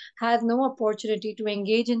consciousness has no opportunity to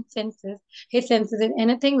engage his senses in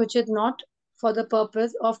anything which is not for the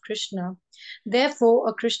purpose of Krishna. Therefore,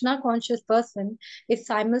 a Krishna conscious person is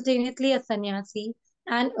simultaneously a sannyasi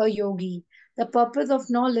and a yogi. The purpose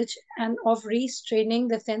of knowledge and of restraining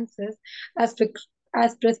the senses as,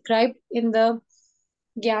 as prescribed in the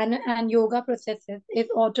Jnana and yoga processes is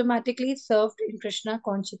automatically served in Krishna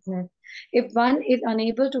consciousness. If one is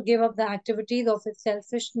unable to give up the activities of his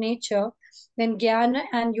selfish nature, then Jnana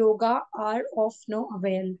and yoga are of no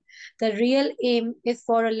avail. The real aim is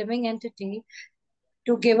for a living entity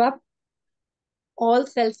to give up all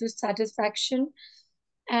selfish satisfaction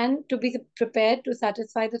and to be prepared to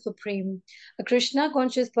satisfy the Supreme. A Krishna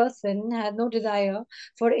conscious person has no desire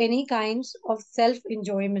for any kinds of self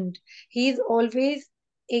enjoyment. He is always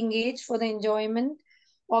engaged for the enjoyment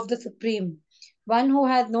of the Supreme. One who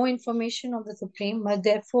has no information of the Supreme must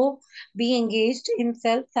therefore be engaged in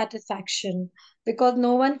self satisfaction because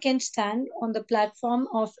no one can stand on the platform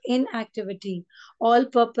of inactivity. All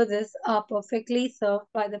purposes are perfectly served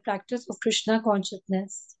by the practice of Krishna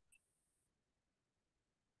consciousness.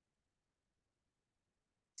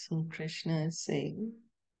 So Krishna is saying,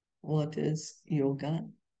 what is yoga?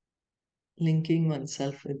 Linking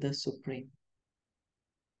oneself with the Supreme.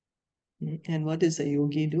 And what does a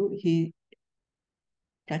yogi do? He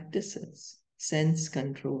practices sense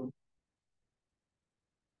control.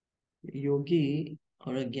 Yogi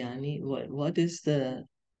or a jnani, what is the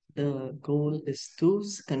goal is to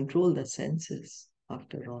control the senses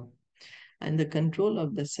after all. And the control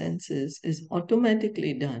of the senses is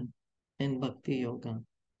automatically done in bhakti yoga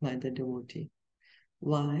by the devotee.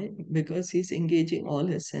 Why? Because he's engaging all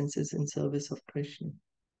his senses in service of Krishna.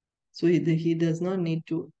 So he does not need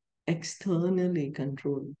to externally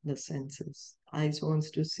control the senses. Eyes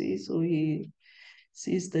wants to see, so he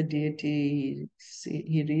sees the deity,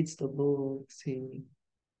 he reads the books, he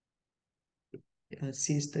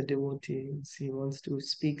sees the devotees, he wants to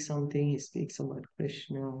speak something, he speaks about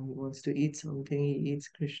Krishna, he wants to eat something, he eats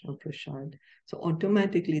Krishna prasad. So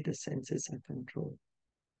automatically the senses are controlled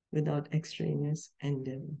without extraneous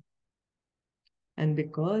endeavor. And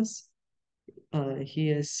because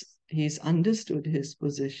he's understood his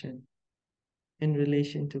position in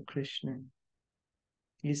relation to Krishna,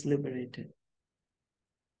 he's liberated.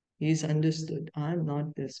 He's understood, I'm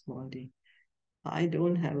not this body. I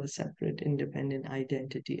don't have a separate independent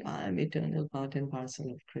identity. I am eternal part and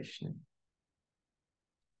parcel of Krishna.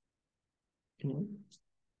 You know,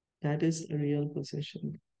 that is the real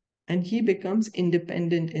position. And he becomes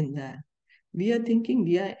independent in that. We are thinking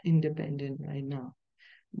we are independent right now,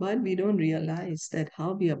 but we don't realize that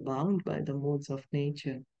how we are bound by the modes of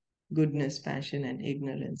nature, goodness, passion, and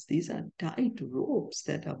ignorance. These are tight ropes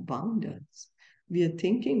that are bound us. We are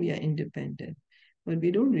thinking we are independent, but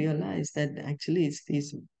we don't realize that actually it's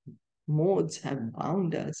these modes have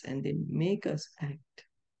bound us and they make us act.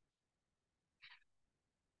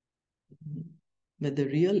 But the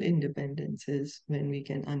real independence is when we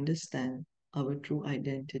can understand our true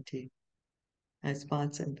identity as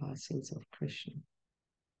parts and parcels of Krishna.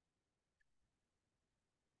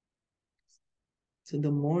 So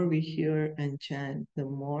the more we hear and chant, the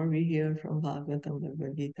more we hear from Bhagavatam,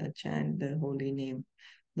 Bhagavad Gita, chant the holy name,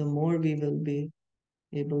 the more we will be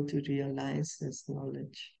able to realize this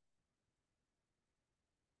knowledge.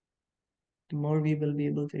 The more we will be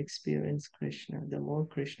able to experience Krishna, the more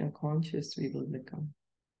Krishna conscious we will become.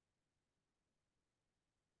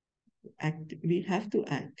 We have to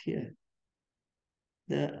act here.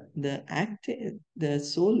 The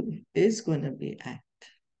soul is going to be act.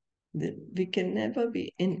 We can never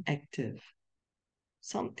be inactive.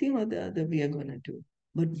 Something or the other we are going to do.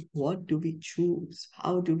 But what do we choose?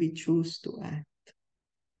 How do we choose to act?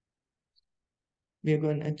 We are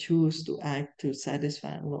going to choose to act to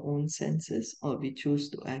satisfy our own senses, or we choose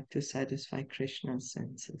to act to satisfy Krishna's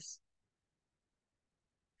senses.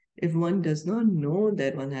 If one does not know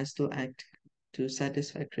that one has to act to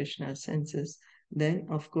satisfy Krishna's senses, then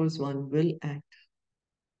of course one will act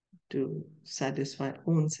to satisfy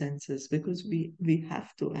own senses, because we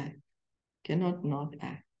have to act, cannot not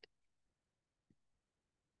act.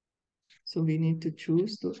 So we need to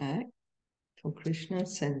choose to act for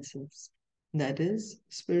Krishna's senses. That is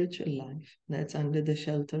spiritual life. That's under the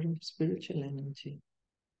shelter of spiritual energy.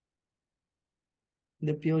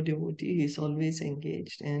 The pure devotee is always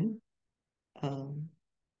engaged in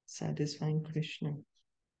satisfying Krishna.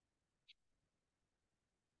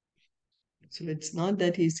 So it's not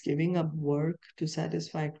that he's giving up work to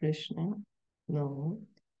satisfy Krishna. No,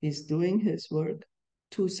 he's doing his work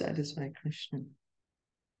to satisfy Krishna.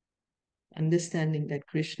 Understanding that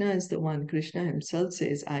Krishna is the one. Krishna himself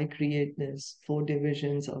says, I create this 4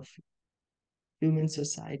 divisions of human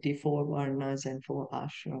society, 4 varnas and 4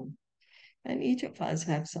 ashram. And each of us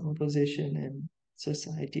have some position in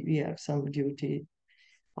society. We have some duty,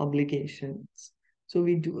 obligations. So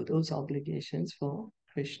we do those obligations for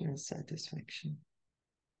Krishna's satisfaction.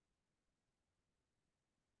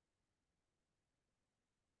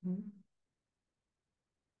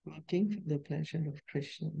 Working for the pleasure of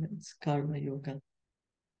Krishna means karma yoga.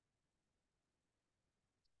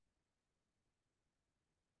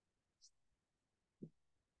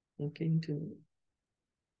 Looking to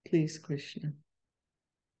please Krishna.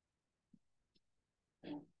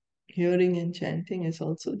 Hearing and chanting is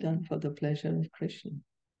also done for the pleasure of Krishna.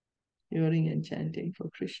 Hearing and chanting for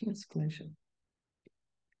Krishna's pleasure.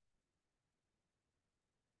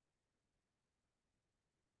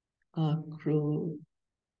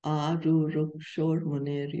 Arurukshor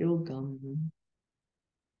Muner Yogam.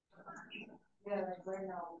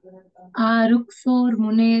 Aruksor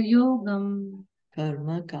Muner Yogam.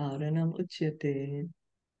 Karma Karanam Uchyate.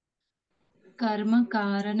 Karma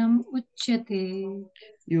Karanam Uchyate.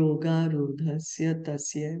 Yoga Rudhasya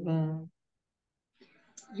Tasyeva.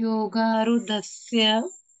 Yoga Rudhasya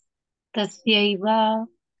Tasyaiva.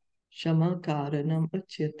 Shama Karanam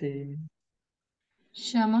Uchyate.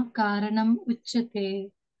 Shama Karanam Uchyate.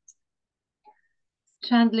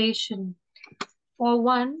 Translation. For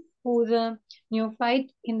one who is a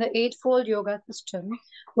neophyte in the Eightfold Yoga system,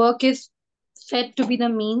 work is said to be the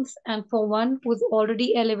means, and for one who is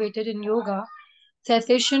already elevated in yoga,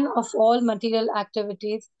 cessation of all material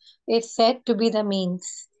activities is said to be the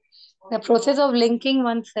means. The process of linking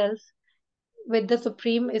oneself with the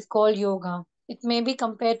Supreme is called yoga. It may be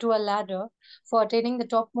compared to a ladder for attaining the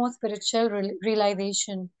topmost spiritual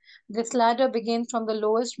realization. This ladder begins from the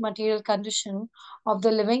lowest material condition of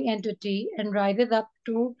the living entity and rises up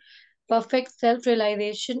to perfect self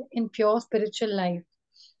realization in pure spiritual life.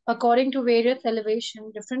 According to various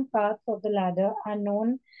elevations, different parts of the ladder are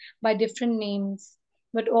known by different names.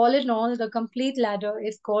 But all in all, the complete ladder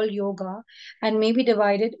is called yoga and may be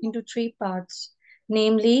divided into 3 parts,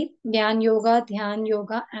 namely Dhyan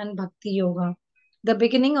Yoga, and Bhakti Yoga. The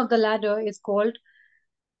beginning of the ladder is called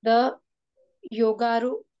the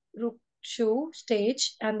Yogarukshu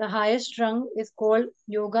stage, and the highest rung is called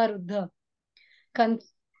Yogaruddha.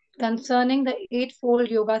 Concerning the Eightfold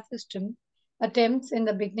Yoga system, attempts in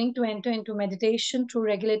the beginning to enter into meditation through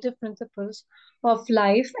regulative principles of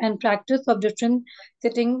life and practice of different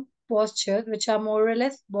sitting postures, which are more or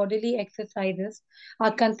less bodily exercises,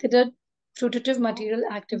 are considered fruitive material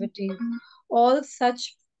activities. All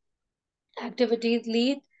such activities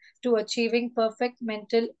lead to achieving perfect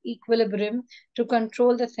mental equilibrium to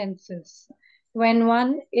control the senses. When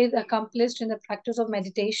one is accomplished in the practice of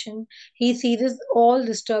meditation, he ceases all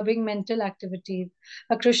disturbing mental activities.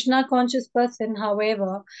 A Krishna conscious person,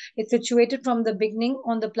 however, is situated from the beginning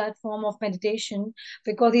on the platform of meditation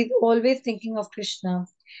because he is always thinking of Krishna.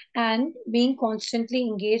 And being constantly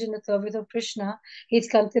engaged in the service of Krishna, he is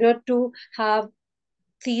considered to have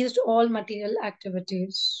ceased all material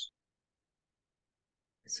activities.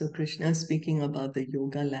 So Krishna is speaking about the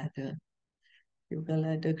yoga ladder. Yoga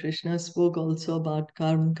ladder. Krishna spoke also about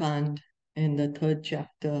Karma Kand in the 3rd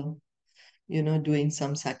chapter, doing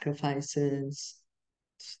some sacrifices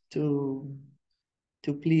to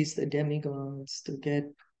please the demigods, to get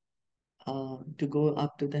to go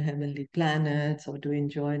up to the heavenly planets, or to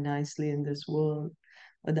enjoy nicely in this world.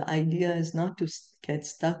 But the idea is not to get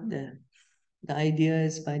stuck there. The idea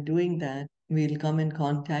is by doing that, we'll come in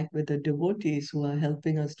contact with the devotees who are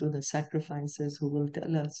helping us do the sacrifices, who will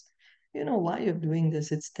tell us, why you're doing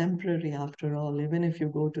this. It's temporary after all. Even if you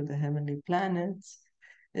go to the heavenly planets,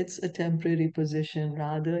 it's a temporary position.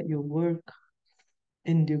 Rather, you work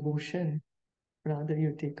in devotion. Rather,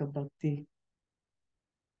 you take a bhakti.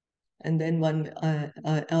 And then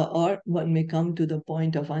or one may come to the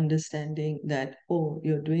point of understanding that, oh,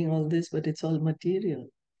 you're doing all this, but it's all material.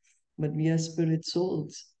 But we are spirit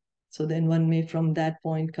souls. So then one may from that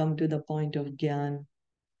point come to the point of Gyan,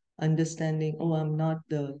 understanding, oh, I'm not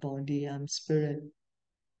the body, I'm spirit.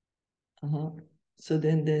 So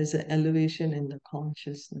then there's an elevation in the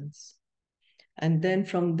consciousness. And then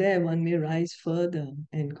from there, one may rise further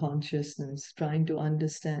in consciousness, trying to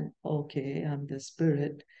understand, okay, I'm the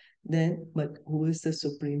spirit. Then, but who is the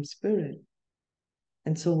Supreme Spirit?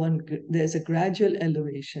 And so there's a gradual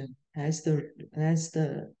elevation as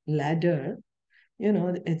the ladder,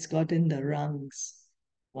 it's got in the rungs,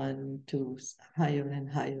 1, 2, higher and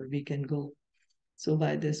higher we can go. So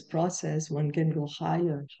by this process, one can go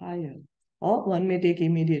higher, or one may take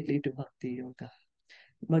immediately to Bhakti Yoga.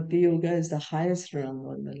 Bhakti Yoga is the highest rung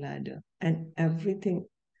on the ladder, and everything,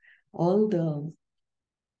 all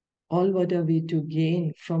what are we to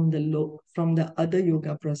gain from the other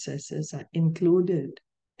yoga processes are included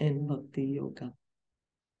in Bhakti Yoga.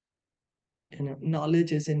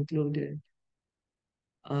 Knowledge is included.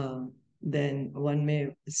 Then one may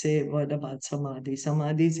say, what about Samadhi?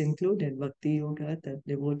 Samadhi is included. Bhakti Yoga, the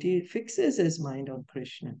devotee fixes his mind on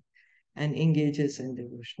Krishna and engages in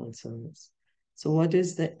devotional service. So what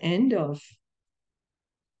is the end of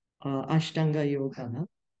Ashtanga Yoga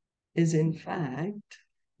is in fact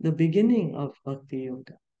the beginning of Bhakti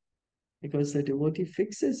Yoga, because the devotee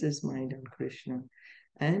fixes his mind on Krishna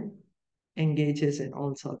and engages in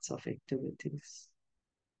all sorts of activities.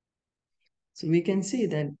 So we can see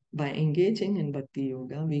that by engaging in Bhakti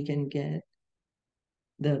Yoga, we can get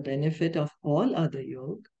the benefit of all other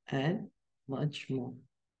yoga and much more.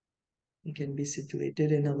 We can be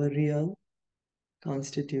situated in our real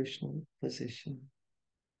constitutional position.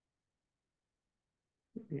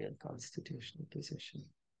 Real constitutional position.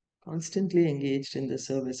 Constantly engaged in the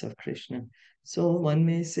service of Krishna. So one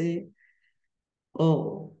may say,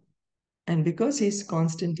 oh, and because he's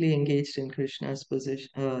constantly engaged in Krishna's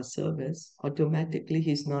service, automatically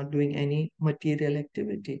he's not doing any material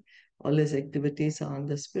activity. All his activities are on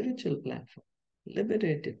the spiritual platform,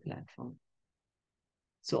 liberated platform.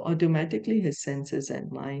 So automatically his senses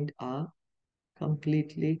and mind are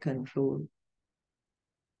completely controlled.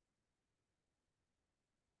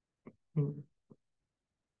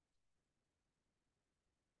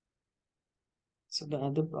 So the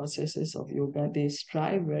other processes of yoga, they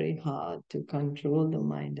strive very hard to control the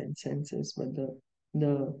mind and senses, but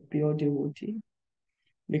the pure devotee,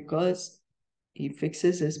 because he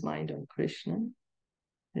fixes his mind on Krishna,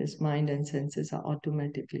 his mind and senses are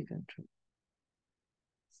automatically controlled.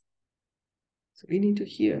 So we need to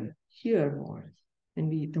hear more.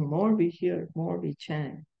 And the more we hear, more we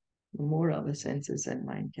chant, the more our senses and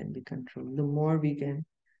mind can be controlled, the more we can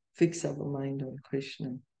fix our mind on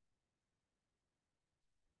Krishna.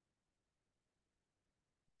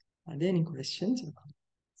 Are there any questions?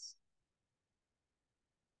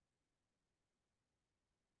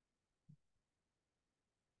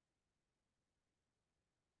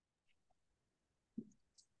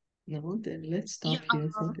 No, then let's stop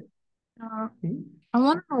here. I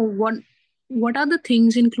want to know what are the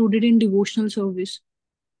things included in devotional service?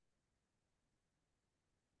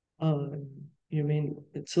 You mean,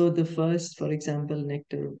 so the first, for example,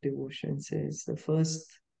 Nectar of Devotion says the first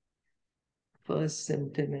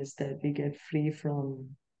symptom is that we get free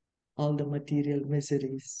from all the material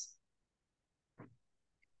miseries.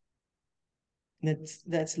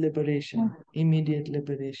 That's liberation, immediate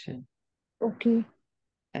liberation. Okay.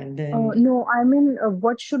 And then no, I mean,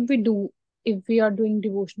 what should we do if we are doing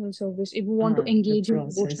devotional service? If we want to engage the in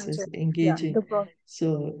process devotional is service, engaging. the process.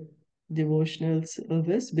 So devotional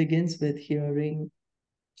service begins with hearing,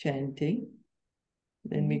 chanting.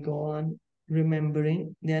 Then we go on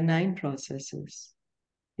remembering. There are 9 processes: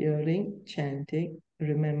 hearing, chanting,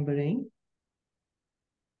 remembering.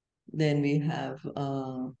 Then we have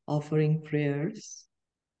offering prayers,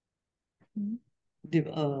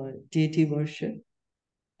 deity worship,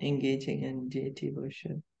 engaging in deity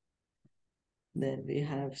worship. Then we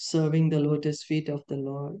have serving the lotus feet of the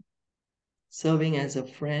Lord, serving as a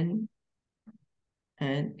friend,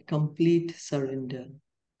 and complete surrender,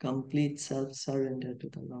 complete self-surrender to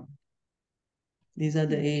the Lord. These are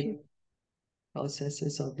the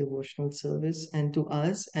processes of devotional service. And to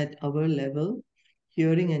us, at our level,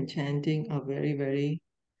 hearing and chanting are very, very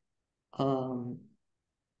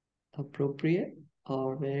appropriate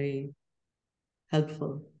or very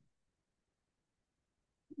helpful.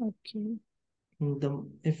 Okay.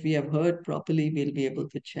 If we have heard properly, we'll be able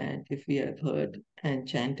to chant. If we have heard and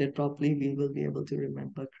chanted properly, we will be able to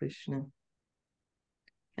remember Krishna.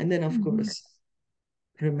 And then, of course,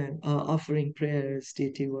 offering prayers,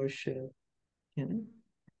 deity worship, you know.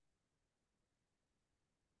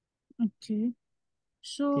 Okay.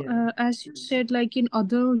 So, Yeah. as you said, like in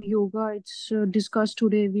other yoga, it's discussed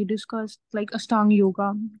today. We discussed like Ashtanga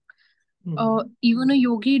yoga. Even a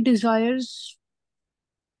yogi desires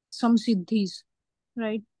some siddhis,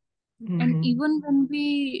 right? And even when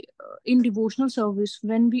we, in devotional service,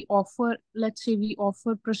 when we offer, let's say we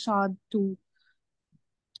offer prasad to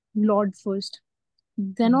Lord first,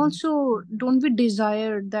 then also don't we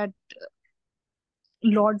desire that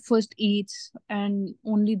Lord first eats and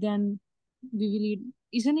only then we will eat?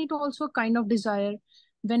 Isn't it also a kind of desire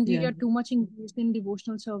when we Yeah. are too much engaged in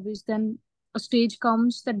devotional service? Then a stage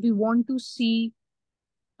comes that we want to see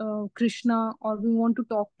Krishna or we want to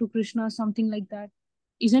talk to Krishna, something like that.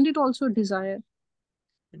 Isn't it also a desire?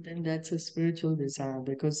 But then that's a spiritual desire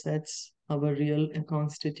because that's our real and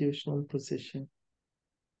constitutional position.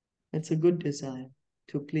 It's a good desire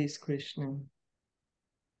to please Krishna.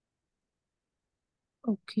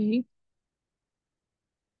 Okay.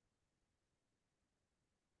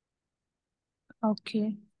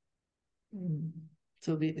 Okay.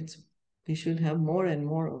 So we should have more and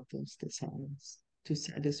more of those desires to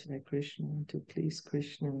satisfy Krishna, to please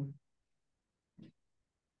Krishna.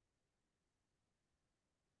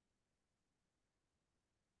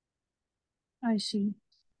 I see.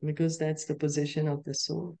 Because that's the position of the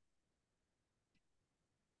soul.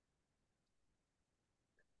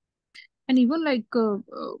 And even like to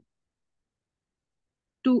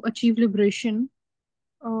achieve liberation,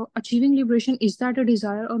 achieving liberation, is that a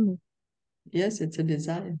desire or no? Yes, it's a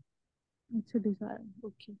desire. It's a desire.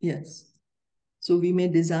 Okay. Yes. So we may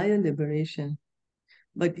desire liberation,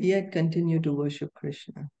 but yet continue to worship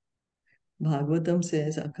Krishna. Bhagavatam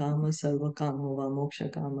says, Akama sarva kama va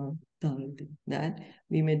moksha kama dharati. That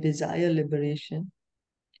we may desire liberation,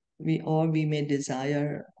 we may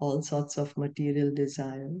desire all sorts of material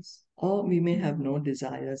desires, or we may have no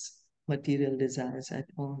desires, material desires at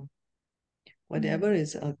all. Whatever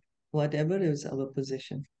is our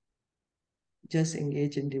position, just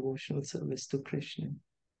engage in devotional service to Krishna.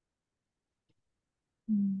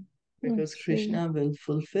 Because Okay. Krishna will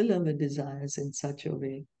fulfill our desires in such a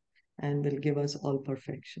way and will give us all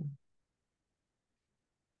perfection.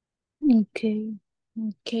 Okay.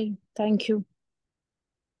 Okay. Thank you.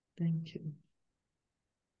 Thank you.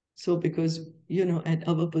 So, because, at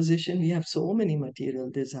our position, we have so many material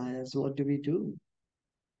desires. What do we do?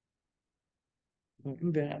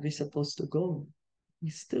 Where are we supposed to go? We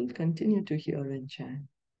still continue to hear and chant,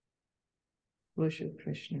 worship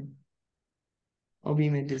Krishna. Or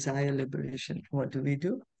we may desire liberation. What do we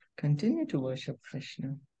do? Continue to worship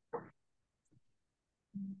Krishna.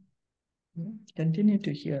 Continue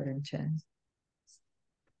to hear and chant.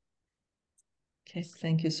 Okay,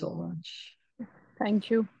 thank you so much.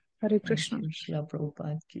 Thank you. Hare Thank Krishna. you. Srila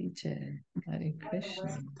Prabhupada ki jai. Hare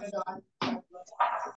Krishna.